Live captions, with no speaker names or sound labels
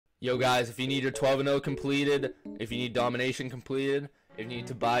Yo guys, if you need your 12-0 completed, if you need domination completed, if you need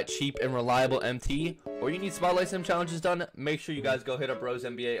to buy cheap and reliable MT, or you need Spotlight Sim challenges done, make sure you guys go hit up Bros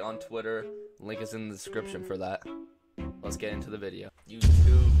NBA on Twitter. Link is in the description for that. Let's get into the video.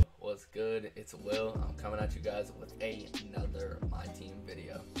 YouTube, what's good? It's Will. I'm coming at you guys with another My Team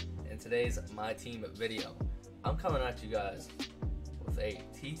video. In today's My Team video, I'm coming at you guys with a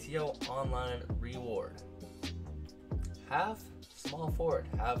TTO online reward. Half small forward,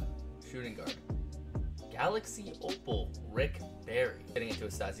 half shooting guard. Galaxy Opal, Rick Barry. Getting into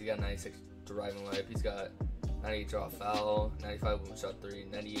his stats, he's got 96 driving life, he's got 98 draw foul, 95 woman shot 3,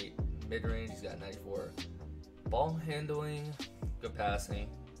 98 mid-range, he's got 94 ball handling, good passing,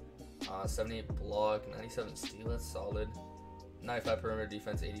 78 block, 97 steal, that's solid, 95 perimeter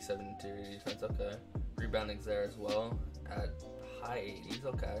defense, 87 interior defense, okay. Rebounding's there as well, at high 80s,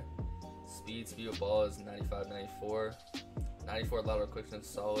 okay. Speed with ball is 95, 94. 94 lateral quickness,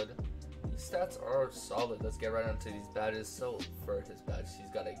 solid. These stats are solid. Let's get right onto these badges. So for his badges, he's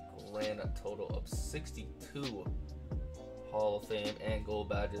got a grand total of 62 Hall of Fame and gold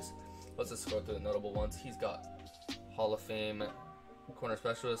badges. Let's just scroll through the notable ones. He's got Hall of Fame corner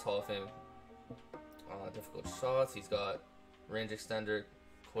specialist, Hall of Fame difficult shots. He's got range extender,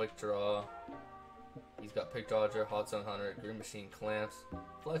 quick draw. He's got pick dodger, hot zone hunter, green machine clamps,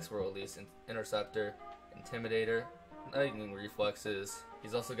 flexible release, interceptor, intimidator, lightning reflexes.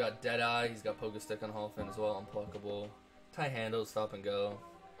 He's also got dead eye. He's got poker stick on Hall of Fame as well, unpluckable, tie handles, stop and go,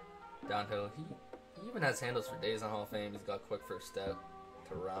 downhill. He even has handles for days on Hall of Fame. He's got quick first step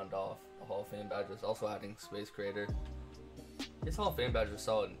to round off the Hall of Fame badges. Also adding space creator. His Hall of Fame badge is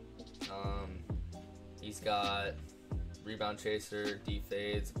solid. He's got rebound chaser, deep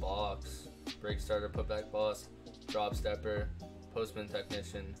fades, box, break starter, putback boss, drop stepper, postman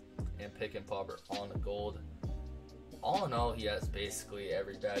technician, and pick and popper on the gold. All in all, he has basically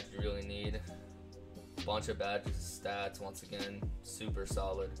every badge you really need. Bunch of badges, stats, once again, super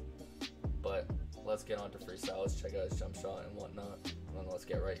solid. But let's get on to freestyle. Let's check out his jump shot and whatnot. And then let's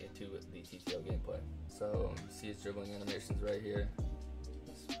get right into the TTO gameplay. So, you see his dribbling animations right here.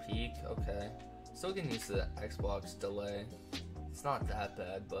 His peak, okay. Still getting used to the Xbox delay. It's not that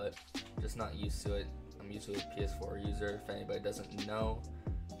bad, but just not used to it. I'm usually a PS4 user, if anybody doesn't know.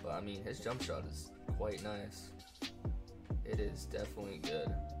 But I mean, his jump shot is quite nice. It is definitely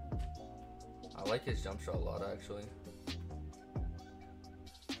good. I like his jump shot a lot, actually.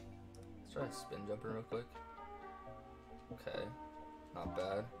 Let's try a spin jumper real quick. Okay, not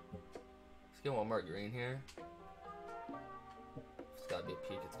bad. Let's get one more green here. It's gotta be a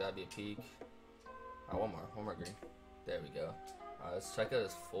peak, it's gotta be a peak. Alright, one more green. There we go. Alright, let's check out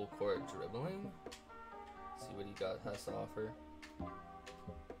his full court dribbling. See what he has to offer.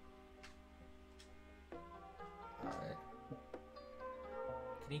 Alright.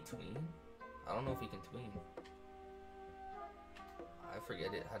 Can he tween? I don't know if he can tween. I forget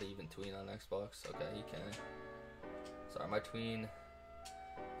how to even tween on Xbox. Okay, he can. Sorry, my tween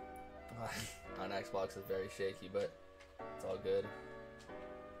on Xbox is very shaky, but it's all good.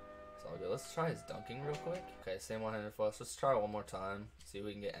 It's all good. Let's try his dunking real quick. Okay, same 100 plus. Let's try it one more time. See if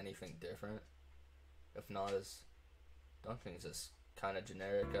we can get anything different. If not, his dunking is just kind of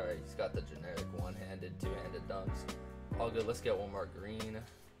generic. Alright, he's got the generic one-handed, two-handed dunks. All good. Let's get one more green.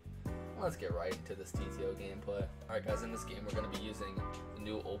 Let's get right into this TTO gameplay. Alright guys, in this game we're going to be using the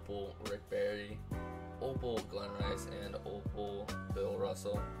new Opal Rick Barry, Opal Glenn Rice, and Opal Bill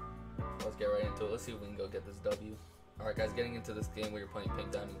Russell. Let's get right into it. Let's see if we can go get this W. Alright guys, getting into this game where you're playing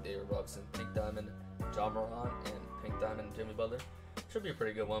Pink Diamond David Robinson, Pink Diamond John Moran, and Pink Diamond Jimmy Butler. Should be a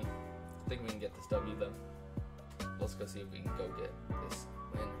pretty good one. I think we can get this W though. Let's go see if we can go get this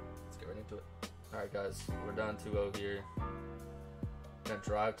win. Let's get right into it. Alright guys, we're down 2-0 here. Gonna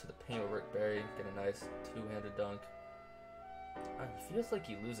drive to the paint with Rick Barry, get a nice two-handed dunk. It feels like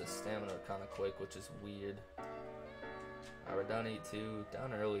he loses stamina kind of quick, which is weird. Alright, we're down 8-2,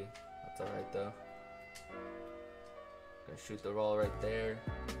 down early. That's alright though. Gonna shoot the roll right there.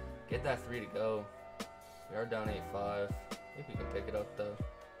 Get that 3 to go. We are down 8-5. I think we can pick it up though.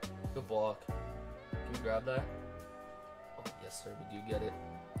 Good block. Can we grab that? Oh, yes sir, we do get it.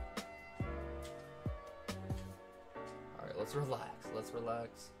 Alright, let's relax. Let's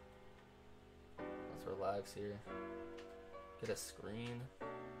relax here. Get a screen.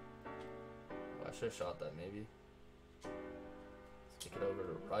 Oh, I should have shot that maybe. Let's kick it over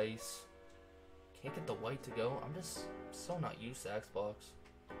to Rice. Can't get the white to go. I'm just so not used to Xbox.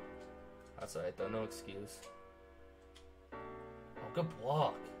 That's alright though, no excuse. Oh, good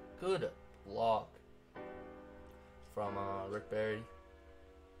block. Good block from Rick Barry.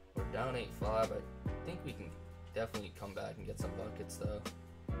 We're down 8-5. I think we can definitely come back and get some buckets though.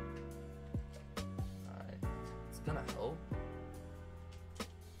 gonna help.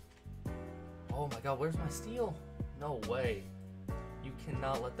 Oh my god, where's my steal? No way. You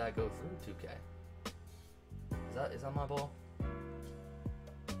cannot let that go through, 2K. Is that my ball?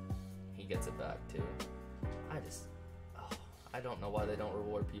 He gets it back too. I don't know why they don't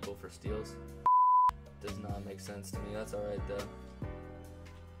reward people for steals. Does not make sense to me. That's alright though.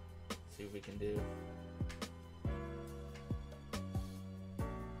 See what we can do.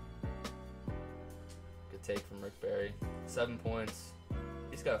 Good take from Rick Barry. 7 points.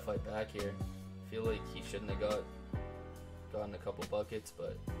 He's got to fight back here. I feel like he shouldn't have gotten a couple buckets,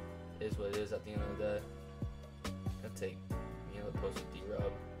 but it is what it is at the end of the day. Gonna take the post with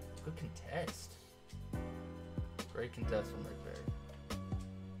D-Rob. Good contest. Great contest from Rick Barry.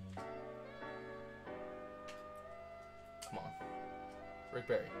 Come on. Rick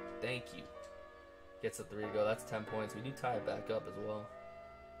Barry, thank you. Gets the 3 to go. That's 10 points. We do tie it back up as well.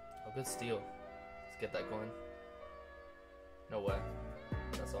 Oh, good steal. Let's get that going. No way.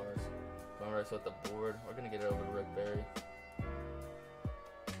 That's ours. Going right with the board. We're going to get it over to Rick Barry.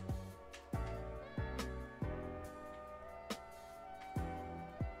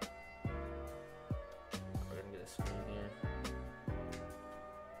 We're going to get a screen here.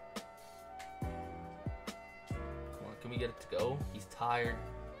 Come on, can we get it to go? He's tired.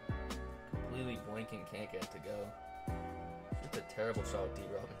 Completely blinking, can't get it to go. Shoots a terrible shot with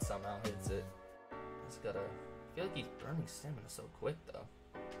D-Rob and somehow hits it. He's got a... I feel like he's burning stamina so quick though.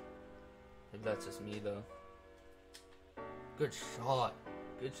 Maybe that's just me though. Good shot.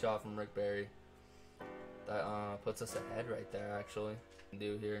 Good shot from Rick Barry. That puts us ahead right there actually.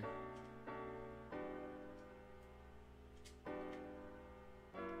 Do here.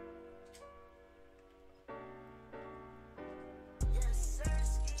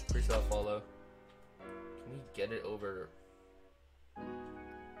 Pre-shot follow. Can we get it over? Come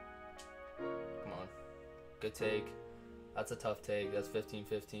on. Good take. That's a tough take. That's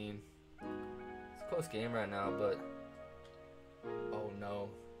 15-15. It's a close game right now, but... Oh no.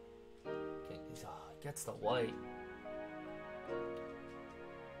 Gets the white.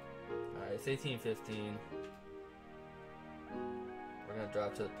 Alright, it's 18-15. We're going to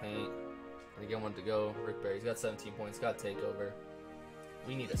drop to the paint. And again, one to go. Rick Barry's got 17 points. Got to take over.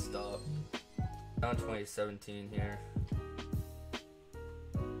 We need a stop. Down 20-17 here.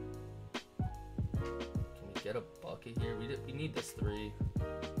 Get a bucket here. We need this 3.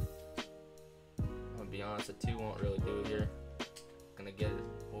 I'm gonna be honest, a 2 won't really do it here. Gonna get it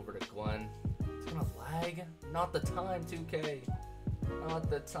over to Glenn. It's gonna lag. Not the time, 2K. Not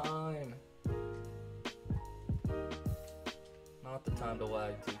the time. Not the time to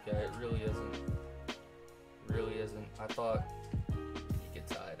lag, 2K. It really isn't. It really isn't. I thought he could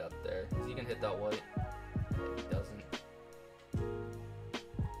tie it up there. Is he gonna hit that white? Yeah, he doesn't.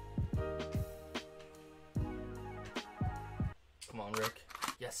 Come on, Rick.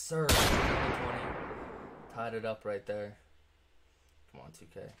 Yes, sir. 20. Tied it up right there. Come on,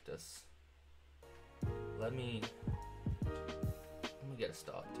 2K. Just let me get a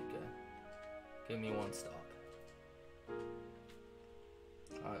stop, 2K. Give me one stop.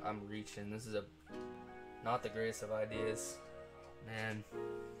 I'm reaching. This is not the greatest of ideas. Man,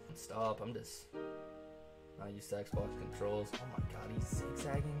 stop. I'm just not used to Xbox controls. Oh my god, he's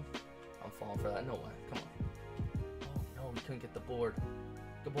zigzagging. I'm falling for that. No way. Come on. We couldn't get the board.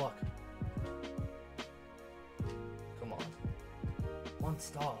 Good block. Come on. One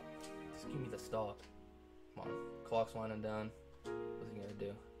stop. Just give me the stop. Come on. Clock's winding down. What's he gonna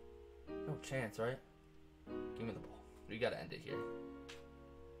do? No chance, right? Give me the ball. We gotta end it here.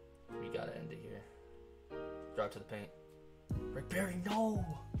 We gotta end it here. Drop to the paint. Rick Barry, no!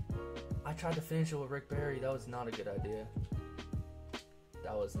 I tried to finish it with Rick Barry. That was not a good idea.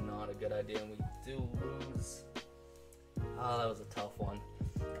 That was not a good idea, and we do lose. Oh, that was a tough one.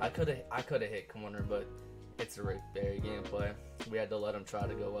 I could have hit corner, but it's a Rick Barry gameplay. We had to let him try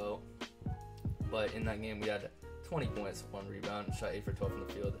to go out. But in that game, we had 20 points, 1 rebound, shot 8 for 12 from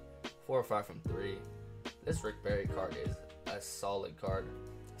the field, 4 or 5 from 3. This Rick Barry card is a solid card.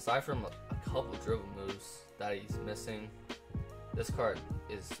 Aside from a couple dribble moves that he's missing, this card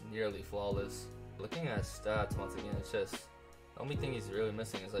is nearly flawless. Looking at his stats once again, it's just the only thing he's really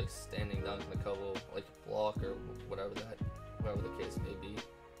missing is like standing dunk in a couple, like block or whatever the case may be.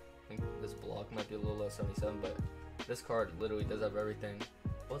 I think this block might be a little low, 77, but this card literally does have everything.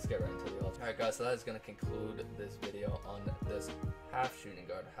 Let's get right into the offense. Alright guys, so that is going to conclude this video on this half shooting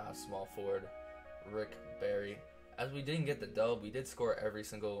guard, half small forward, Rick Barry. As we didn't get the dub, we did score every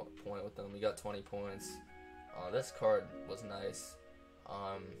single point with them. We got 20 points. This card was nice.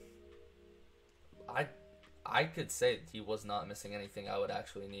 I could say that he was not missing anything I would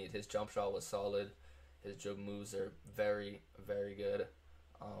actually need. His jump shot was solid. His dribble moves are very, very good.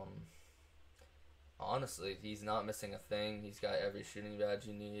 Honestly, he's not missing a thing. He's got every shooting badge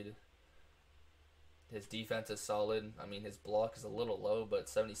you need. His defense is solid. I mean, his block is a little low, but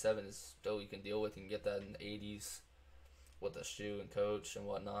 77 is still you can deal with. You can get that in the 80s with the shoe and coach and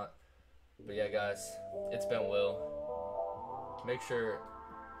whatnot. But yeah, guys, it's been Will. Make sure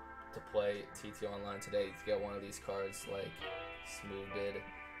to play TT Online today to get one of these cards like Smooth did.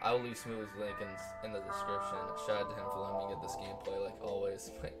 I will leave Smooth's link in the description. Shout out to him for letting me get this gameplay like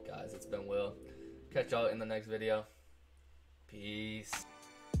always. But guys, it's been Will. Catch y'all in the next video. Peace.